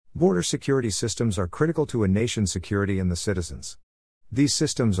Border security systems are critical to a nation's security and the citizens. These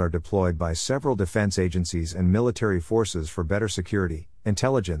systems are deployed by several defense agencies and military forces for better security,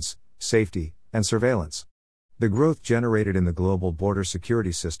 intelligence, safety, and surveillance. The growth generated in the global border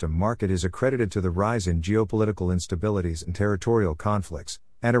security system market is accredited to the rise in geopolitical instabilities and territorial conflicts,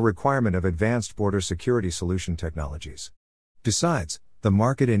 and a requirement of advanced border security solution technologies. Besides, the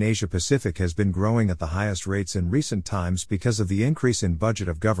market in Asia-Pacific has been growing at the highest rates in recent times because of the increase in budget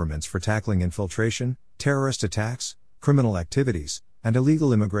of governments for tackling infiltration, terrorist attacks, criminal activities, and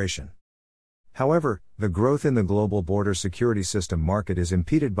illegal immigration. However, the growth in the global border security system market is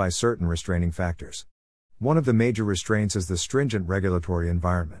impeded by certain restraining factors. One of the major restraints is the stringent regulatory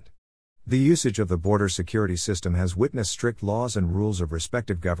environment. The usage of the border security system has witnessed strict laws and rules of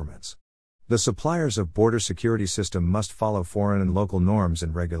respective governments. The suppliers of border security system must follow foreign and local norms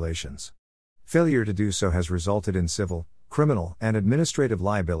and regulations. Failure to do so has resulted in civil, criminal, and administrative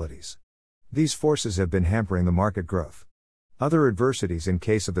liabilities. These forces have been hampering the market growth. Other adversities in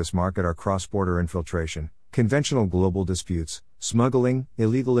case of this market are cross-border infiltration, conventional global disputes, smuggling,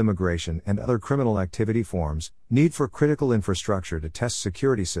 illegal immigration and other criminal activity forms, need for critical infrastructure to test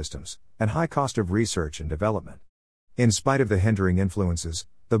security systems, and high cost of research and development. In spite of the hindering influences,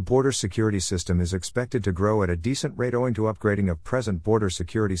 the border security system is expected to grow at a decent rate owing to upgrading of present border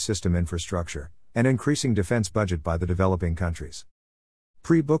security system infrastructure, and increasing defense budget by the developing countries.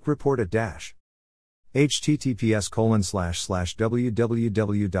 Pre-book report at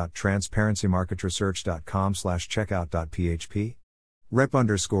https://www.transparencymarketresearch.com/checkout.php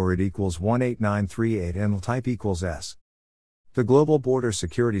rep_it=18938 and type =s. The global border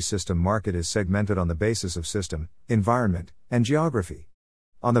security system market is segmented on the basis of system, environment, and geography.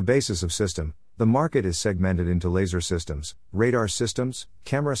 On the basis of system, the market is segmented into laser systems, radar systems,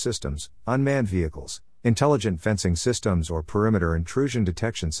 camera systems, unmanned vehicles, intelligent fencing systems or perimeter intrusion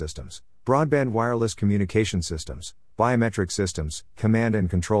detection systems, broadband wireless communication systems, biometric systems, command and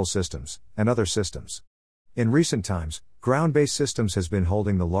control systems, and other systems. In recent times, ground-based systems has been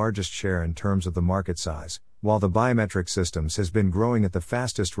holding the largest share in terms of the market size, while the biometric systems has been growing at the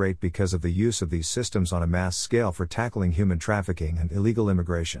fastest rate because of the use of these systems on a mass scale for tackling human trafficking and illegal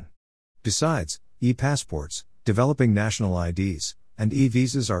immigration. Besides, e-passports, developing national IDs, and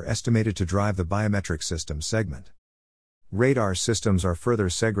e-visas are estimated to drive the biometric systems segment. Radar systems are further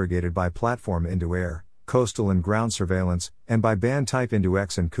segregated by platform into air, coastal and ground surveillance, and by band type into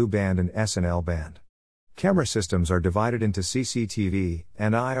X and Ku band and S and L band. Camera systems are divided into CCTV,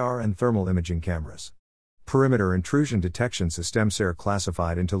 and IR and thermal imaging cameras. Perimeter intrusion detection systems are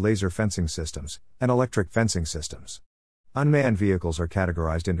classified into laser fencing systems, and electric fencing systems. Unmanned vehicles are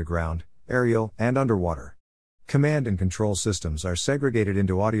categorized into ground, aerial, and underwater. Command and control systems are segregated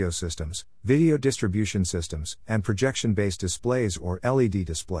into audio systems, video distribution systems, and projection-based displays or LED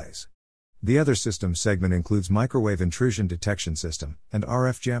displays. The other systems segment includes microwave intrusion detection system, and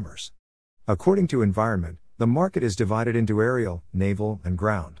RF jammers. According to environment, the market is divided into aerial, naval, and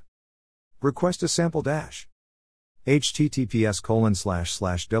ground. Request a sample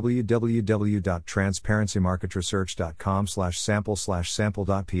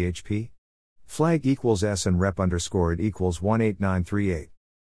https://www.transparencymarketresearch.com/sample/sample.php flag =s and rep_it=18938.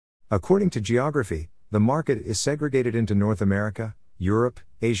 According to geography, the market is segregated into North America, Europe,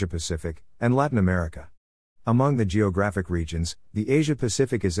 Asia-Pacific, and Latin America. Among the geographic regions, the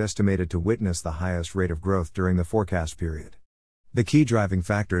Asia-Pacific is estimated to witness the highest rate of growth during the forecast period. The key driving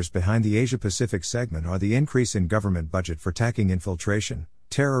factors behind the Asia-Pacific segment are the increase in government budget for tackling infiltration,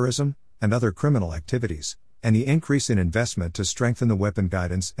 terrorism, and other criminal activities, and the increase in investment to strengthen the weapon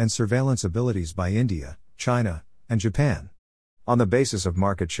guidance and surveillance abilities by India, China, and Japan. On the basis of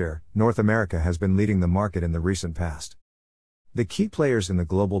market share, North America has been leading the market in the recent past. The key players in the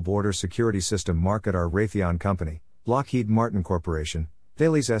global border security system market are Raytheon Company, Lockheed Martin Corporation,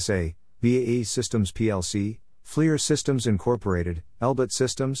 Thales SA, BAE Systems plc, FLIR Systems Incorporated, Elbit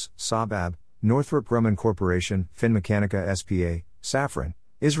Systems, Saab, Northrop Grumman Corporation, Finmeccanica SPA, Safran,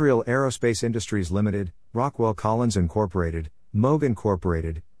 Israel Aerospace Industries Limited, Rockwell Collins Incorporated, Moog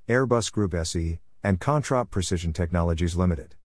Incorporated, Airbus Group SE, and Contrap Precision Technologies Limited.